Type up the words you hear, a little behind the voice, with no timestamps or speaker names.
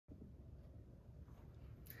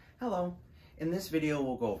Hello. In this video,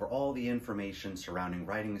 we'll go over all the information surrounding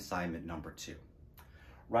writing assignment number 2.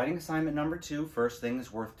 Writing assignment number 2, first thing,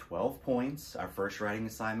 is worth 12 points. Our first writing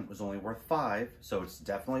assignment was only worth 5, so it's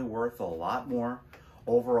definitely worth a lot more.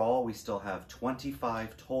 Overall, we still have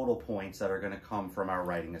 25 total points that are going to come from our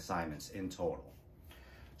writing assignments in total.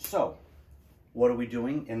 So, what are we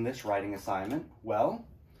doing in this writing assignment? Well,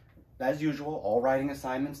 as usual, all writing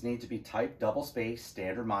assignments need to be typed, double-spaced,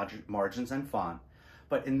 standard margins, and font.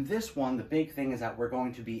 But in this one, the big thing is that we're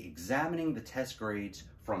going to be examining the test grades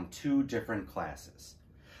from 2 different classes.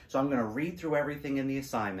 So I'm going to read through everything in the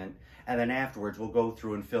assignment, and then afterwards we'll go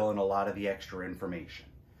through and fill in a lot of the extra information.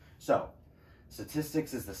 So,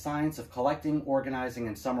 statistics is the science of collecting, organizing,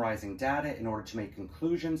 and summarizing data in order to make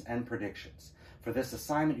conclusions and predictions. For this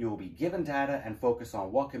assignment, you will be given data and focus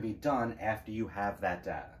on what can be done after you have that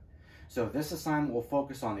data. So this assignment will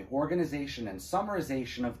focus on the organization and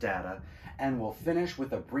summarization of data, and we'll finish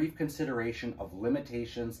with a brief consideration of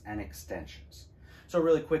limitations and extensions. So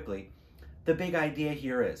really quickly, the big idea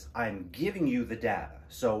here is I'm giving you the data.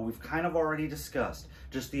 So we've kind of already discussed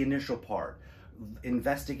just the initial part,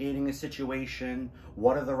 investigating a situation,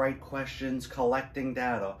 what are the right questions, collecting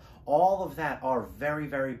data. All of that are very,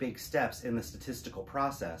 very big steps in the statistical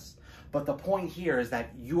process. But the point here is that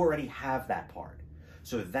you already have that part.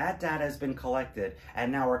 So that data has been collected,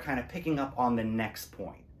 and now we're kind of picking up on the next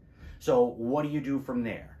point. So what do you do from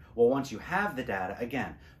there? Well, once you have the data,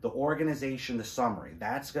 again, the organization, the summary,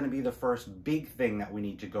 that's going to be the first big thing that we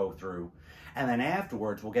need to go through. And then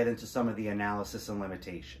afterwards, we'll get into some of the analysis and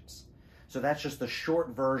limitations. So that's just the short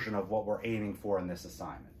version of what we're aiming for in this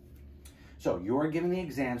assignment. So you're given the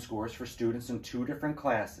exam scores for students in 2 different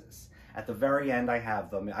classes. At the very end, I have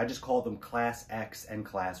them. I just call them Class X and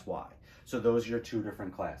Class Y. So those are your 2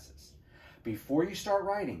 different classes. Before you start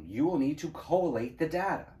writing, you will need to collate the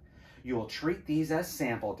data. You will treat these as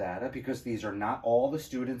sample data because these are not all the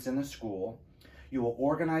students in the school. You will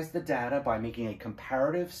organize the data by making a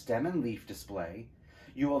comparative stem and leaf display.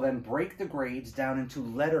 You will then break the grades down into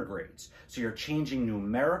letter grades. So you're changing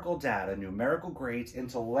numerical data, numerical grades,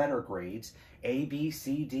 into letter grades, A, B,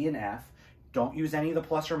 C, D, and F. Don't use any of the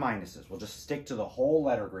plus or minuses. We'll just stick to the whole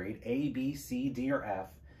letter grade, A, B, C, D, or F.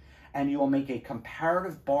 And you will make a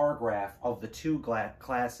comparative bar graph of the 2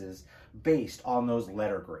 classes based on those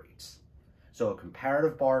letter grades. So a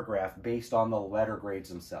comparative bar graph based on the letter grades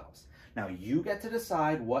themselves. Now you get to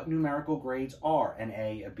decide what numerical grades are an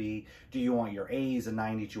A, a B. Do you want your A's a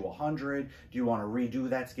 90 to 100? Do you want to redo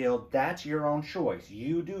that scale? That's your own choice.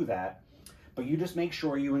 You do that, but you just make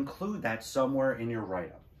sure you include that somewhere in your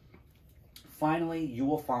write-up. Finally, you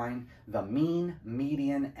will find the mean,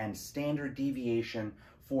 median, and standard deviation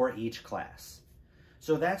for each class.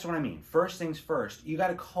 So that's what I mean. First things first, you got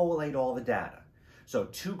to collate all the data. So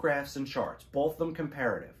 2 graphs and charts, both of them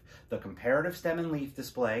comparative. The comparative stem and leaf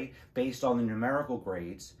display based on the numerical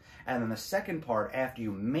grades, and then the second part, after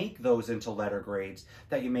you make those into letter grades,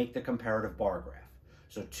 that you make the comparative bar graph.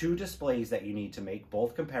 So 2 displays that you need to make,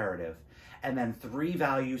 both comparative, and then 3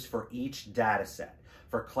 values for each data set.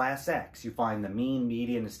 For Class X, you find the mean,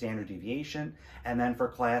 median, and standard deviation, and then for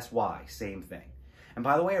Class Y, same thing. And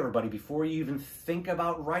by the way, everybody, before you even think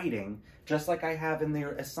about writing, just like I have in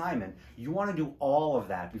the assignment, you want to do all of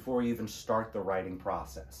that before you even start the writing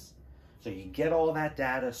process. So you get all that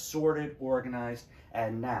data sorted, organized,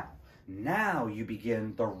 and now you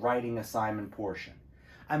begin the writing assignment portion.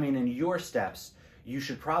 I mean, in your steps, you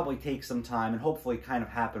should probably take some time and hopefully kind of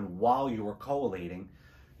happen while you were collating.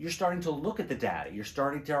 You're starting to look at the data. You're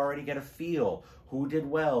starting to already get a feel. Who did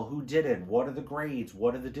well, who didn't, what are the grades,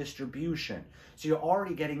 what are the distribution. So you're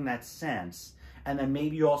already getting that sense. And then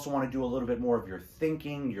maybe you also want to do a little bit more of your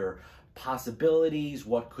thinking, your possibilities,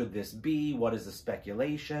 what could this be, what is the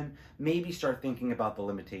speculation. Maybe start thinking about the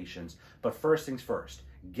limitations. But first things first,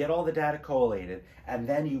 get all the data collated, and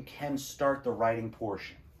then you can start the writing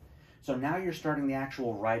portion. So now you're starting the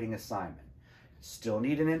actual writing assignment. Still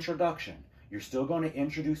need an introduction. You're still going to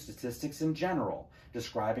introduce statistics in general,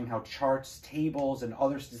 describing how charts, tables, and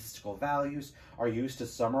other statistical values are used to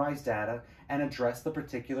summarize data and address the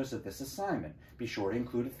particulars of this assignment. Be sure to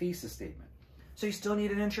include a thesis statement. So you still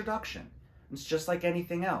need an introduction. It's just like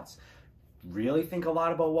anything else. Really think a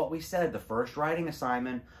lot about what we said. The first writing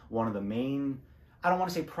assignment, one of the main, I don't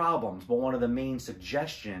want to say problems, but one of the main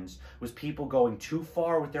suggestions was people going too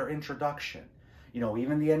far with their introduction. You know,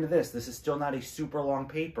 even the end of this is still not a super long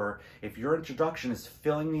paper. If your introduction is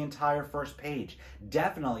filling the entire first page,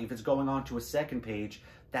 definitely if it's going on to a second page,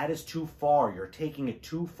 that is too far. You're taking it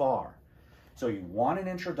too far. So you want an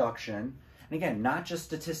introduction, and again, not just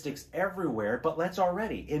statistics everywhere, but let's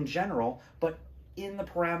already, in general, but in the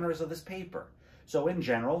parameters of this paper. So in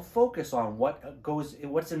general, focus on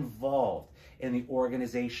what's involved in the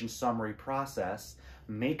organization summary process.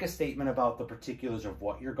 Make a statement about the particulars of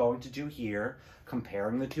what you're going to do here,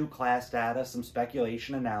 comparing the two class data, some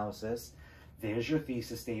speculation analysis. There's your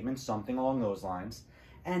thesis statement, something along those lines.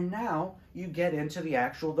 And now you get into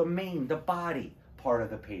the body part of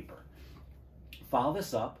the paper. Follow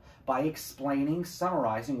this up by explaining,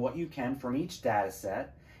 summarizing what you can from each data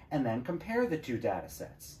set, and then compare the two data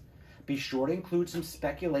sets. Be sure to include some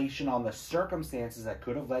speculation on the circumstances that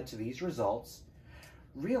could have led to these results.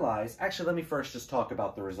 Actually, let me first just talk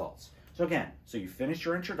about the results. So you finished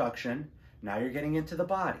your introduction, now you're getting into the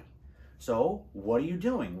body. So what are you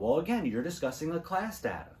doing? Well, again, you're discussing the class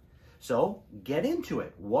data. So get into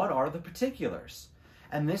it. What are the particulars?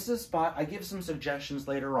 And this is a spot, I give some suggestions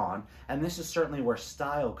later on, and this is certainly where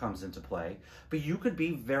style comes into play, but you could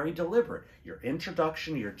be very deliberate. Your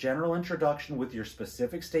introduction, your general introduction with your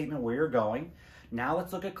specific statement where you're going. Now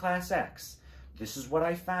let's look at class X. This is what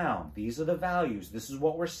I found. These are the values. This is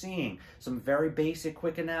what we're seeing. Some very basic,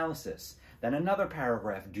 quick analysis. Then another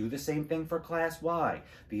paragraph, do the same thing for class Y.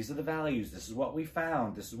 These are the values. This is what we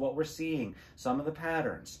found. This is what we're seeing. Some of the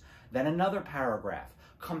patterns. Then another paragraph,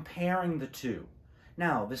 comparing the two.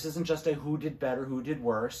 Now, this isn't just a who did better, who did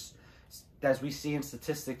worse. As we see in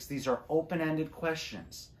statistics, these are open-ended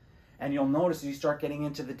questions. And you'll notice as you start getting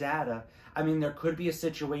into the data, there could be a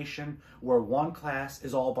situation where one class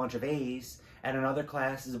is all a bunch of A's and another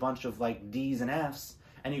class is a bunch of D's and F's,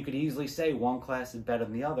 and you could easily say one class is better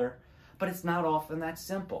than the other, but it's not often that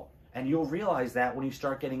simple. And you'll realize that when you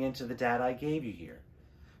start getting into the data I gave you here.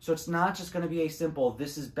 So it's not just going to be a simple,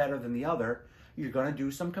 this is better than the other. You're going to do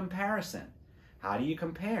some comparison. How do you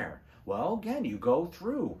compare? Well, again, you go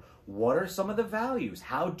through. What are some of the values?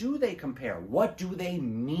 How do they compare? What do they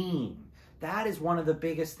mean? That is one of the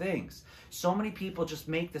biggest things. So many people just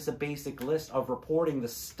make this a basic list of reporting the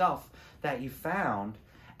stuff that you found,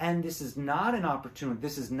 and this is not an opportunity,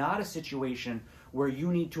 this is not a situation where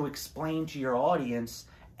you need to explain to your audience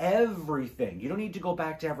everything. You don't need to go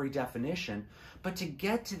back to every definition, but to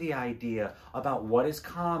get to the idea about what is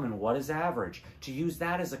common, what is average, to use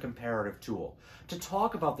that as a comparative tool, to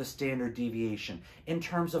talk about the standard deviation in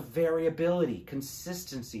terms of variability,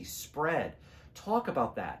 consistency, spread. Talk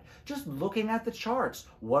about that. Just looking at the charts,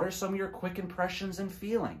 what are some of your quick impressions and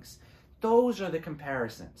feelings? Those are the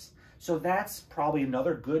comparisons. So that's probably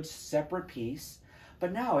another good separate piece.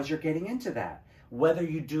 But now as you're getting into that, whether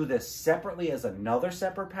you do this separately as another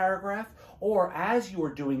separate paragraph or as you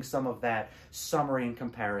are doing some of that summary and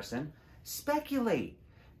comparison, speculate.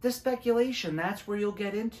 The speculation, that's where you'll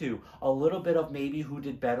get into a little bit of maybe who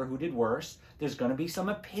did better, who did worse. There's going to be some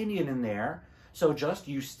opinion in there. So just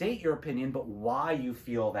you state your opinion, but why you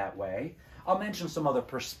feel that way. I'll mention some other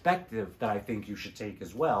perspective that I think you should take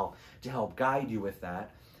as well to help guide you with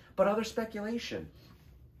that. But other speculation.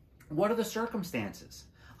 What are the circumstances?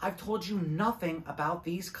 I've told you nothing about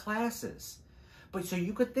these classes. But so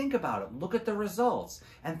you could think about it, look at the results,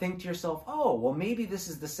 and think to yourself, oh, well, maybe this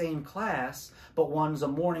is the same class, but one's a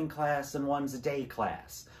morning class and one's a day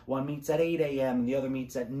class. One meets at 8 a.m. and the other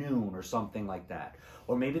meets at noon or something like that.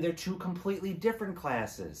 Or maybe they're two completely different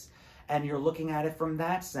classes, and you're looking at it from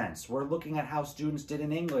that sense. We're looking at how students did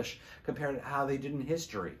in English compared to how they did in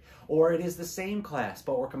history. Or it is the same class,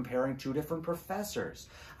 but we're comparing two different professors.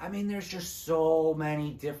 There's just so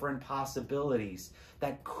many different possibilities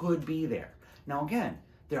that could be there. Now again,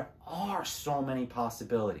 there are so many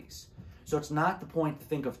possibilities. So it's not the point to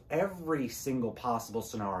think of every single possible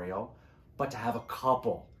scenario, but to have a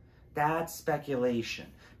couple. That's speculation.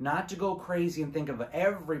 Not to go crazy and think of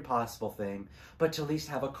every possible thing, but to at least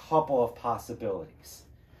have a couple of possibilities.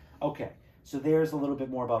 Okay, so there's a little bit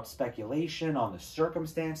more about speculation on the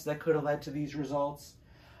circumstances that could have led to these results.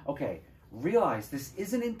 Okay, realize this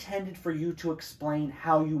isn't intended for you to explain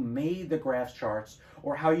how you made the graph charts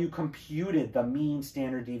or how you computed the mean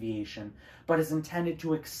standard deviation, but is intended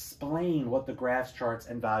to explain what the graph charts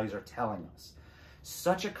and values are telling us.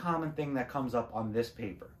 Such a common thing that comes up on this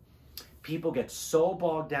paper. People get so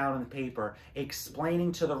bogged down in the paper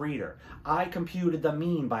explaining to the reader, I computed the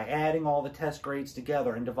mean by adding all the test grades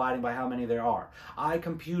together and dividing by how many there are. I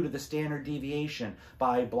computed the standard deviation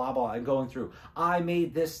by blah, blah, and going through. I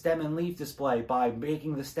made this stem and leaf display by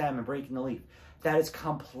making the stem and breaking the leaf. That is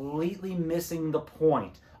completely missing the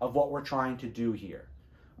point of what we're trying to do here.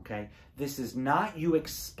 Okay? This is not you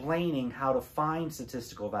explaining how to find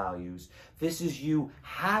statistical values. This is you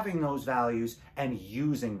having those values and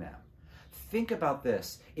using them. Think about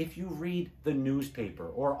this. If you read the newspaper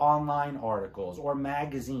or online articles or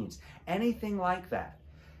magazines, anything like that,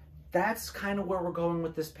 that's kind of where we're going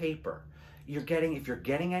with this paper. if you're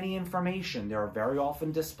getting any information, there are very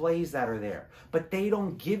often displays that are there, but they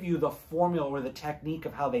don't give you the formula or the technique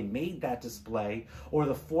of how they made that display or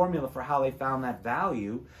the formula for how they found that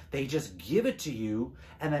value. They just give it to you,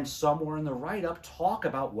 and then somewhere in the write-up talk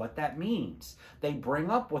about what that means. They bring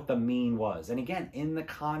up what the mean was. And again, in the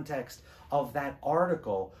context of that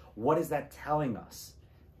article, what is that telling us?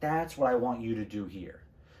 That's what I want you to do here.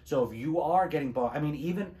 So if you are getting bought, I mean,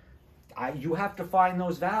 you have to find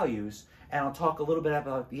those values, and I'll talk a little bit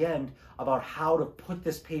about at the end about how to put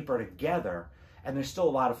this paper together, and there's still a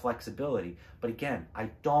lot of flexibility. But again, I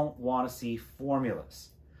don't want to see formulas.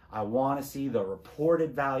 I want to see the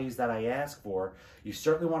reported values that I ask for. You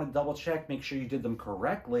certainly want to double check, make sure you did them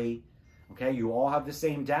correctly. Okay, you all have the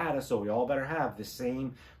same data, so we all better have the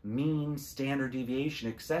same mean, standard deviation,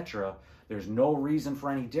 etc. There's no reason for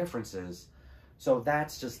any differences. So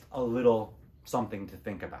that's just a little something to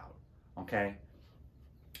think about, okay?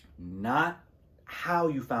 Not how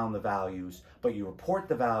you found the values, but you report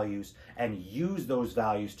the values and use those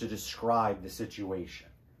values to describe the situation.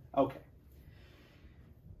 Okay.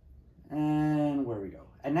 And where we go.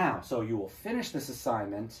 And now, so you will finish this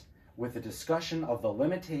assignment with a discussion of the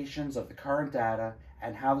limitations of the current data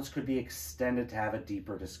and how this could be extended to have a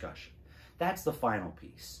deeper discussion. That's the final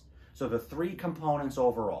piece. So the three components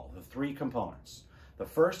overall, the three components. The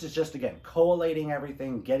first is just, again, collating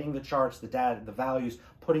everything, getting the charts, the data, the values,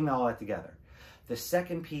 putting all that together. The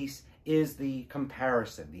second piece is the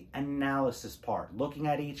comparison, the analysis part, looking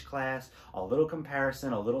at each class, a little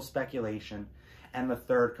comparison, a little speculation, and the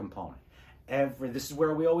third component. This is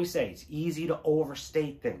where we always say it's easy to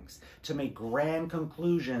overstate things, to make grand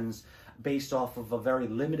conclusions based off of a very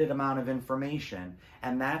limited amount of information,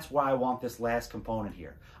 and that's why I want this last component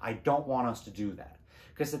here. I don't want us to do that,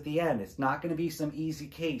 because at the end, it's not going to be some easy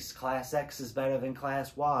case, class X is better than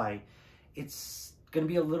class Y. It's going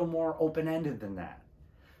to be a little more open-ended than that.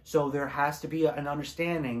 So there has to be an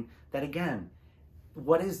understanding that, again,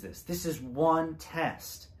 what is this? This is one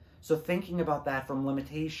test. So thinking about that from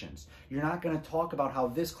limitations, you're not going to talk about how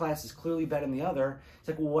this class is clearly better than the other. It's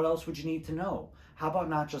like, well, what else would you need to know? How about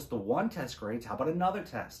not just the one test grades? How about another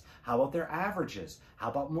test? How about their averages? How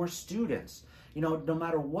about more students? You know, no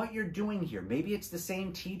matter what you're doing here, maybe it's the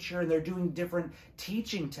same teacher and they're doing different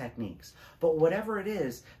teaching techniques, but whatever it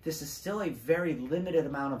is, this is still a very limited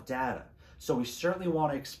amount of data. So we certainly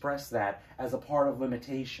want to express that as a part of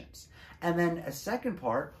limitations. And then a second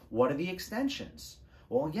part, what are the extensions?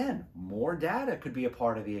 Well, again, more data could be a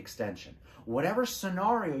part of the extension. Whatever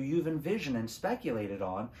scenario you've envisioned and speculated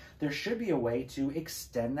on, there should be a way to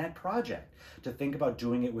extend that project, to think about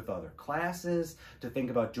doing it with other classes, to think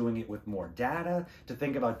about doing it with more data, to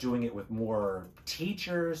think about doing it with more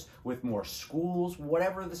teachers, with more schools,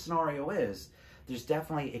 whatever the scenario is, there's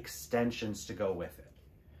definitely extensions to go with it.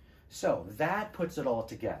 So that puts it all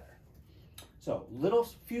together. So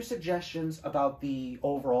few suggestions about the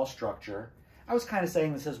overall structure. I was kind of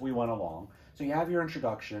saying this as we went along. So you have your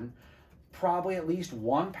introduction, probably at least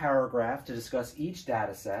one paragraph to discuss each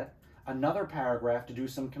data set, another paragraph to do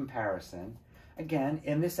some comparison. Again,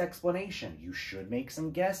 in this explanation, you should make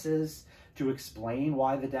some guesses to explain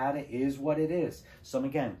why the data is what it is. Some,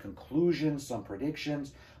 again, conclusions, some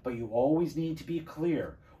predictions, but you always need to be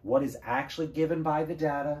clear what is actually given by the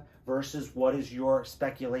data versus what is your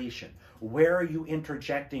speculation. Where are you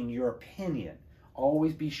interjecting your opinion?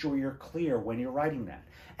 Always be sure you're clear when you're writing that.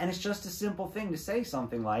 And it's just a simple thing to say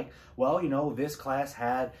something like, well, you know, this class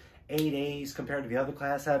had 8 A's compared to the other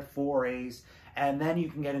class had 4 A's. And then you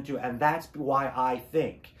can get into, and that's why I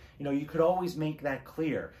think. You know, you could always make that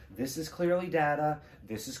clear. This is clearly data.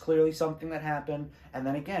 This is clearly something that happened. And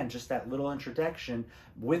then again, just that little introduction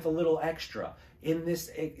with a little extra. In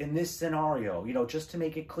this scenario, you know, just to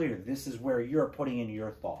make it clear, this is where you're putting in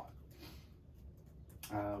your thought.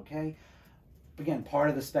 Okay. Again, part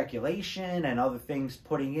of the speculation and other things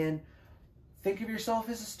putting in, think of yourself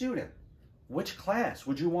as a student. Which class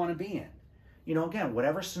would you want to be in? You know, again,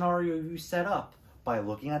 whatever scenario you set up, by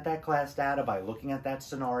looking at that class data, by looking at that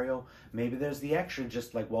scenario, maybe there's the extra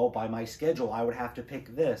just like, well, by my schedule, I would have to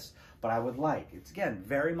pick this, but I would like. It's, again,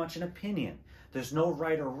 very much an opinion. There's no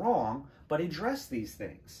right or wrong, but address these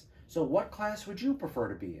things. So what class would you prefer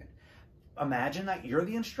to be in? Imagine that you're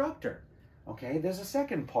the instructor. Okay, there's a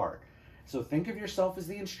second part. So think of yourself as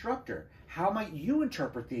the instructor. How might you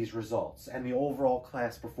interpret these results and the overall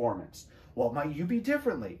class performance? What might you be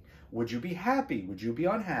differently? Would you be happy? Would you be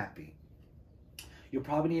unhappy? You'll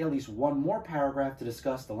probably need at least one more paragraph to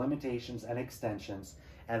discuss the limitations and extensions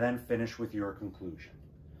and then finish with your conclusion.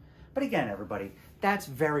 But again, everybody, that's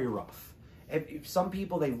very rough. If some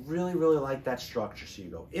people, they really, really like that structure. So you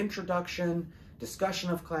go introduction, discussion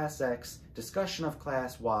of class X, discussion of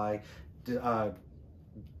class Y,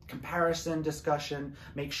 comparison discussion.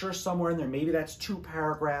 Make sure somewhere in there, maybe that's 2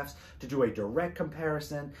 paragraphs to do a direct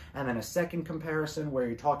comparison, and then a second comparison where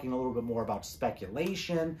you're talking a little bit more about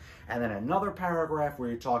speculation, and then another paragraph where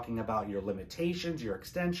you're talking about your limitations, your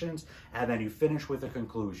extensions, and then you finish with a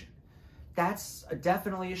conclusion. That's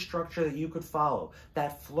definitely a structure that you could follow,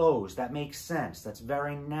 that flows, that makes sense, that's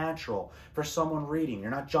very natural for someone reading.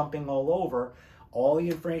 You're not jumping all over. All the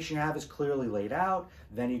information you have is clearly laid out.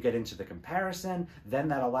 Then you get into the comparison. Then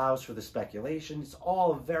that allows for the speculation. It's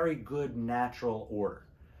all a very good natural order.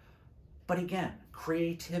 But again,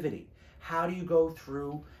 creativity. How do you go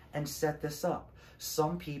through and set this up?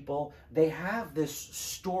 Some people, they have this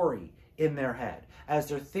story in their head as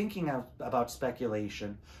they're thinking about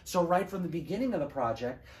speculation. So right from the beginning of the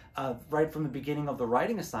project, right from the beginning of the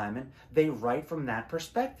writing assignment, they write from that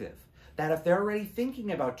perspective. That if they're already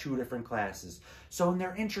thinking about 2 different classes, so in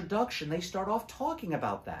their introduction, they start off talking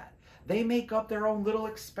about that. They make up their own little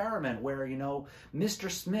experiment where, you know,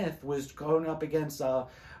 Mr. Smith was going up against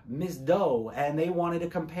Ms. Doe, and they wanted to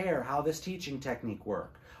compare how this teaching technique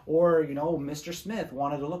worked. Or, you know, Mr. Smith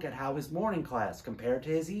wanted to look at how his morning class compared to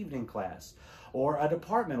his evening class. Or a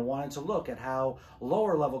department wanted to look at how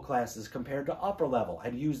lower level classes compared to upper level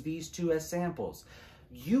and use these 2 as samples.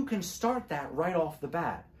 You can start that right off the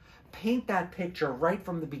bat. Paint that picture right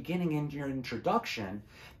from the beginning in your introduction.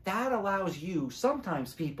 That allows you,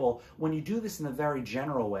 sometimes people, when you do this in a very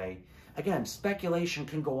general way, again, speculation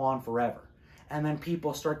can go on forever. And then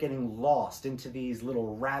people start getting lost into these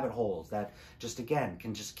little rabbit holes that just, again,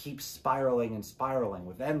 can just keep spiraling and spiraling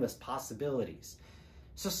with endless possibilities.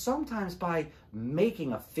 So sometimes by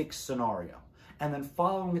making a fixed scenario and then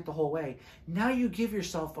following it the whole way, now you give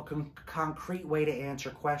yourself a concrete way to answer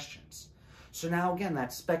questions. So now again,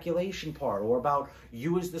 that speculation part, or about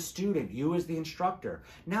you as the student, you as the instructor,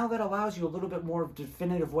 now that allows you a little bit more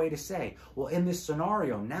definitive way to say, well, in this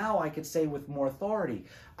scenario, now I could say with more authority,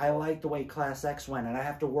 I like the way class X went and I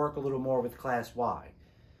have to work a little more with class Y.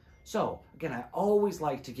 So again, I always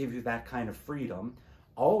like to give you that kind of freedom.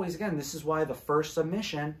 Always, again, this is why the first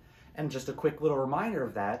submission, and just a quick little reminder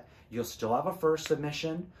of that, you'll still have a first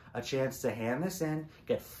submission, a chance to hand this in,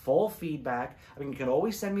 get full feedback. I mean, you can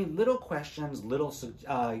always send me little questions, little,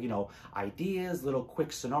 you know, ideas, little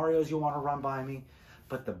quick scenarios you want to run by me.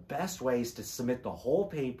 But the best way is to submit the whole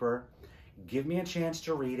paper, give me a chance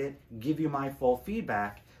to read it, give you my full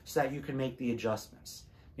feedback so that you can make the adjustments.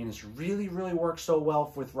 I mean, this really, really works so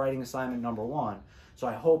well with writing assignment number 1. So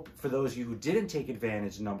I hope for those of you who didn't take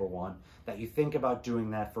advantage of number 1, that you think about doing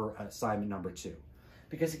that for assignment number 2.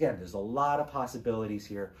 Because again, there's a lot of possibilities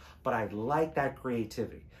here, but I like that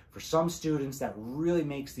creativity. For some students, that really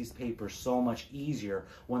makes these papers so much easier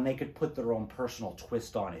when they could put their own personal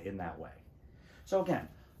twist on it in that way. So again,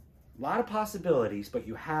 a lot of possibilities, but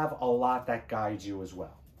you have a lot that guides you as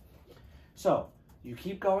well. So you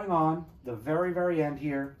keep going on, the very, very end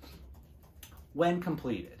here. When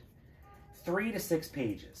completed, 3 to 6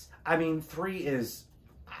 pages. I mean, 3 is...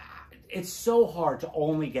 It's so hard to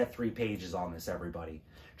only get 3 pages on this, everybody.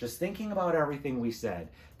 Just thinking about everything we said,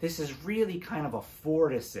 this is really kind of a 4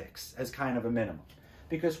 to 6 as kind of a minimum.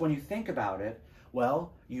 Because when you think about it,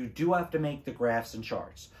 well, you do have to make the graphs and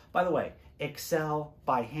charts. By the way, Excel,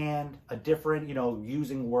 by hand, a different, you know,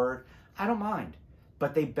 using Word, I don't mind.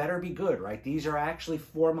 But they better be good, right? These are actually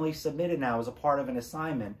formally submitted now as a part of an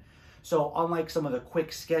assignment. So unlike some of the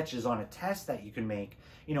quick sketches on a test that you can make,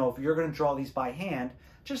 you know, if you're going to draw these by hand,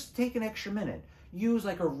 just take an extra minute. Use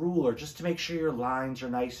like a ruler just to make sure your lines are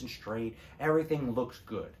nice and straight. Everything looks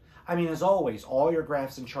good. I mean, as always, all your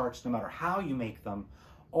graphs and charts, no matter how you make them,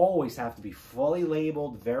 always have to be fully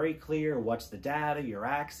labeled, very clear. What's the data, your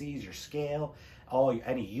axes, your scale,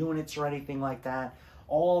 any units or anything like that.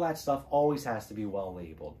 All that stuff always has to be well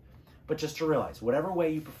labeled. But just to realize, whatever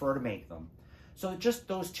way you prefer to make them. So just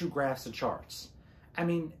those 2 graphs and charts. I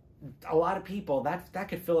mean, a lot of people, that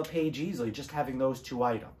could fill a page easily, just having those 2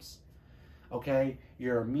 items. Okay,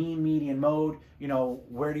 your mean, median, mode, you know,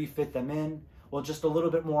 where do you fit them in? Well, just a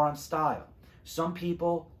little bit more on style. Some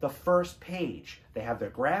people, the first page, they have their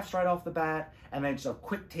graphs right off the bat, and then just a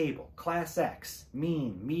quick table. Class X,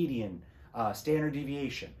 mean, median, standard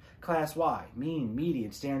deviation. Class Y, mean,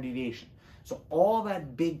 median, standard deviation. So all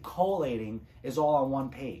that big collating is all on one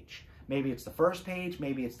page. Maybe it's the first page,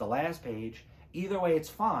 maybe it's the last page. Either way, it's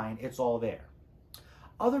fine, it's all there.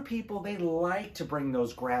 Other people, they like to bring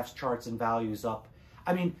those graphs, charts, and values up.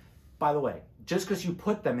 I mean, by the way, just because you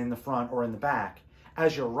put them in the front or in the back,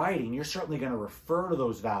 as you're writing, you're certainly going to refer to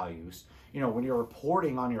those values. You know, when you're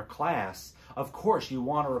reporting on your class Of course, you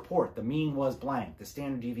want to report the mean was blank, the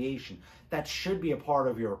standard deviation. That should be a part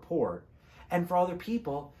of your report. And for other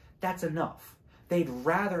people, that's enough. They'd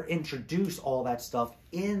rather introduce all that stuff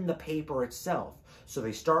in the paper itself. So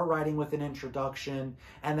they start writing with an introduction,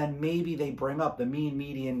 and then maybe they bring up the mean,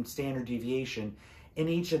 median, standard deviation in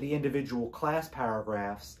each of the individual class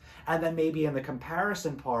paragraphs. And then maybe in the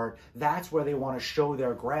comparison part, that's where they want to show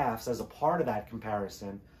their graphs as a part of that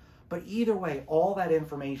comparison. But either way, all that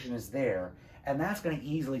information is there, and that's going to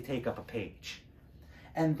easily take up a page.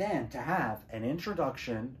 And then to have an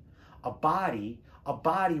introduction, a body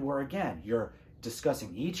where, again, you're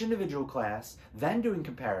discussing each individual class, then doing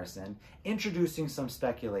comparison, introducing some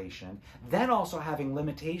speculation, then also having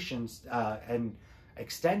limitations and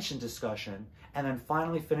extension discussion, and then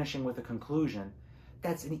finally finishing with a conclusion.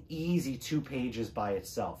 That's an easy 2 pages by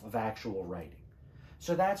itself of actual writing.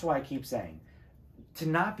 So that's why I keep saying, to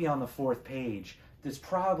not be on the 4th page, there's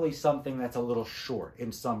probably something that's a little short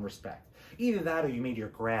in some respect. Either that or you made your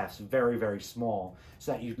graphs very, very small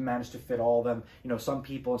so that you've managed to fit all of them. You know, some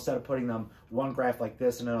people, instead of putting them one graph like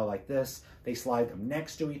this and another like this, they slide them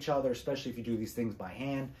next to each other, especially if you do these things by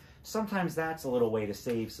hand. Sometimes that's a little way to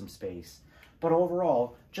save some space. But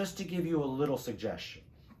overall, just to give you a little suggestion,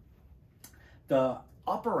 the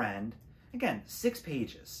upper end, again, 6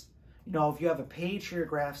 pages. You know, if you have a page for your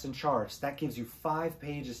graphs and charts, that gives you 5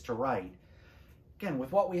 pages to write. Again,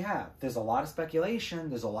 with what we have, there's a lot of speculation,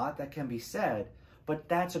 there's a lot that can be said, but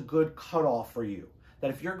that's a good cutoff for you.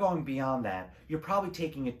 That if you're going beyond that, you're probably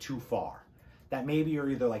taking it too far. That maybe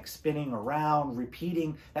you're either like spinning around,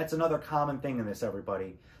 repeating. That's another common thing in this,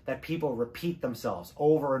 everybody, that people repeat themselves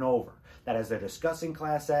over and over. That as they're discussing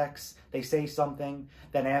class X, they say something,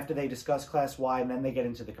 then after they discuss class Y, and then they get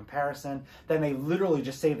into the comparison, then they literally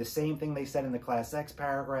just say the same thing they said in the class X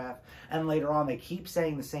paragraph, and later on they keep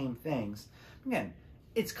saying the same things. Again,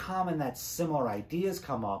 it's common that similar ideas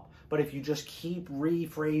come up, but if you just keep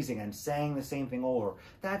rephrasing and saying the same thing over,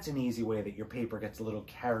 that's an easy way that your paper gets a little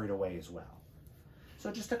carried away as well.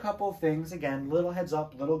 So just a couple of things, again, little heads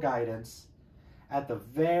up, little guidance. At the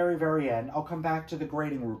very, very end, I'll come back to the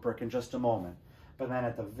grading rubric in just a moment, but then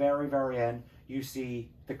at the very, very end, you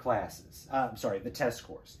see the classes, the test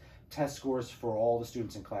scores. Test scores for all the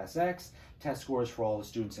students in class X, test scores for all the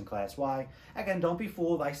students in class Y. Again, don't be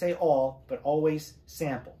fooled, I say all, but always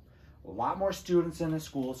sample. A lot more students in the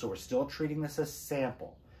school, so we're still treating this as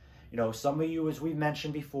sample. You know, some of you, as we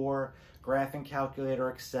mentioned before, graphing calculator,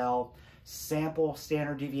 Excel, sample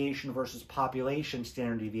standard deviation versus population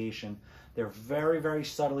standard deviation. They're very, very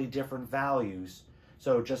subtly different values.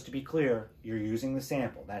 So just to be clear, you're using the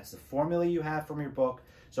sample. That's the formula you have from your book.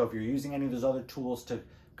 So if you're using any of those other tools to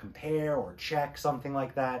compare or check something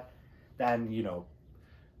like that, then, you know,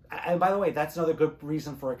 and by the way, that's another good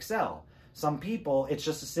reason for Excel. Some people, it's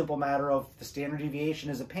just a simple matter of the standard deviation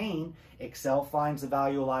is a pain. Excel finds the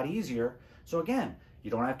value a lot easier. So again, you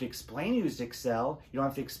don't have to explain you used Excel. You don't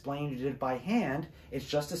have to explain you did it by hand. It's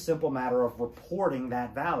just a simple matter of reporting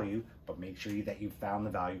that value, but make sure that you found the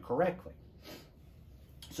value correctly.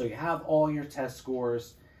 So you have all your test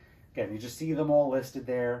scores. Again, you just see them all listed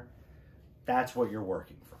there. That's what you're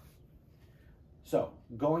working from. So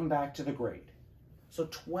going back to the grade. So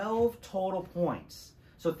 12 total points.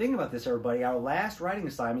 So think about this, everybody. Our last writing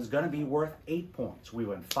assignment is going to be worth 8 points. We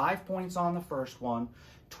went 5 points on the first one,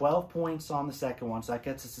 12 points on the second one, so that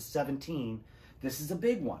gets us to 17. This is a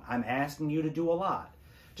big one. I'm asking you to do a lot.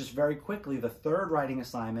 Just very quickly, the third writing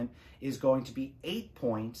assignment is going to be 8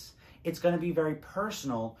 points. It's going to be very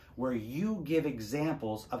personal, where you give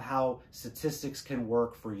examples of how statistics can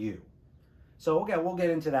work for you. So again, we'll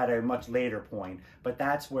get into that at a much later point, but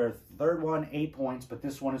that's where the third one, 8 points, but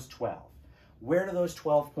this one is 12. Where do those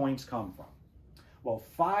 12 points come from? Well,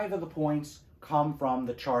 5 of the points come from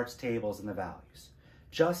the charts, tables, and the values.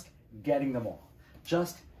 Just getting them all.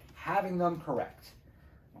 Just having them correct.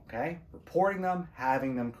 Okay? Reporting them,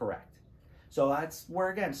 having them correct. So that's where,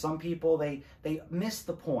 again, some people, they miss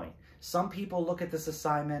the point. Some people look at this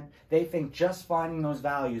assignment, they think just finding those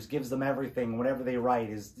values gives them everything. Whatever they write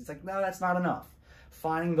it's like, no, that's not enough.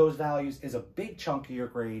 Finding those values is a big chunk of your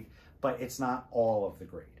grade, but it's not all of the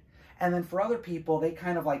grade. And then for other people, they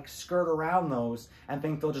kind of like skirt around those and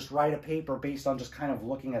think they'll just write a paper based on just kind of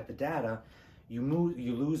looking at the data. You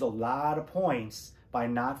lose a lot of points by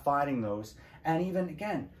not finding those. And even,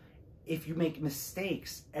 again, if you make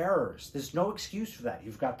mistakes, errors, there's no excuse for that.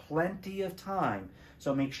 You've got plenty of time.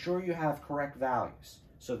 So make sure you have correct values.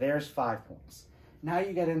 So there's 5 points. Now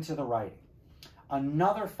you get into the writing.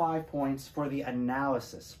 Another 5 points for the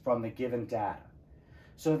analysis from the given data.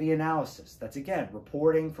 So the analysis, that's again,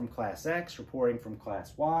 reporting from class X, reporting from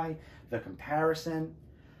class Y, the comparison.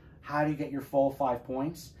 How do you get your full 5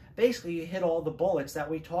 points? Basically, you hit all the bullets that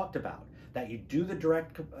we talked about. That you do the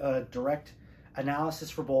direct analysis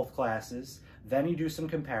for both classes, then you do some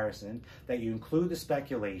comparison, that you include the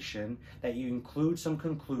speculation, that you include some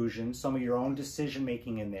conclusions, some of your own decision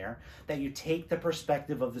making in there, that you take the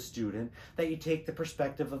perspective of the student, that you take the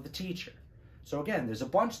perspective of the teacher. So again, there's a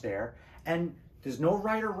bunch there, and there's no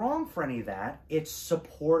right or wrong for any of that. It's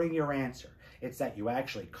supporting your answer. It's that you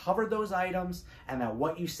actually covered those items and that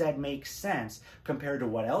what you said makes sense compared to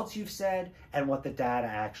what else you've said and what the data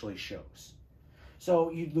actually shows.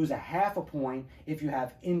 So you'd lose a half a point if you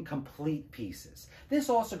have incomplete pieces. This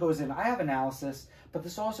also goes in, I have analysis, but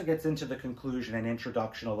this also gets into the conclusion and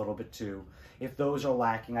introduction a little bit too. If those are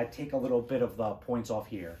lacking, I'd take a little bit of the points off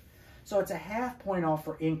here. So it's a half point off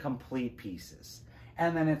for incomplete pieces.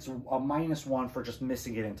 And then it's a -1 for just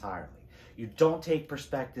missing it entirely. You don't take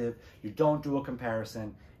perspective, you don't do a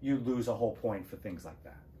comparison, you lose a whole point for things like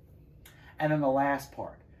that. And then the last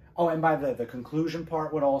part. Oh, and by the conclusion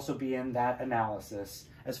part would also be in that analysis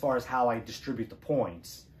as far as how I distribute the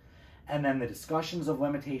points. And then the discussions of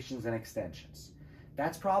limitations and extensions.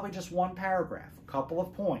 That's probably just one paragraph, a couple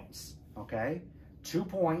of points, okay? 2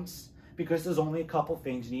 points, because there's only a couple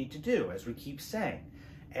things you need to do, as we keep saying.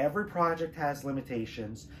 Every project has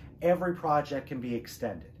limitations, every project can be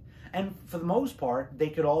extended. And for the most part, they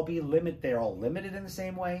could all be they're all limited in the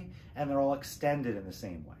same way, and they're all extended in the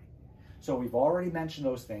same way. So we've already mentioned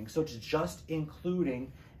those things, so it's just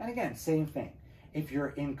including, and again, same thing. If you're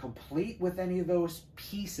incomplete with any of those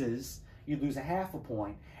pieces, you lose a half a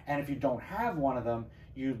point, and if you don't have one of them,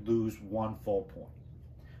 you lose 1 full point.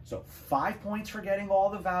 So 5 points for getting all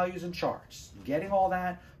the values and charts, getting all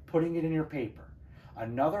that, putting it in your paper.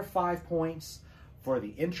 Another 5 points for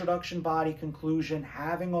the introduction, body, conclusion,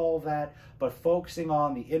 having all of that, but focusing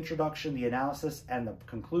on the introduction, the analysis, and the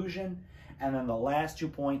conclusion. And then the last 2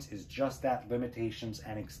 points is just that limitations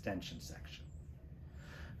and extension section.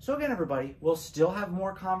 So again, everybody, we'll still have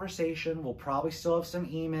more conversation. We'll probably still have some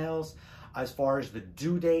emails. As far as the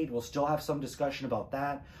due date, we'll still have some discussion about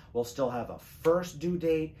that. We'll still have a first due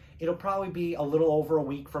date. It'll probably be a little over a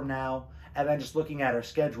week from now. And then just looking at our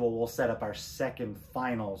schedule, we'll set up our second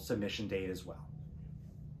final submission date as well.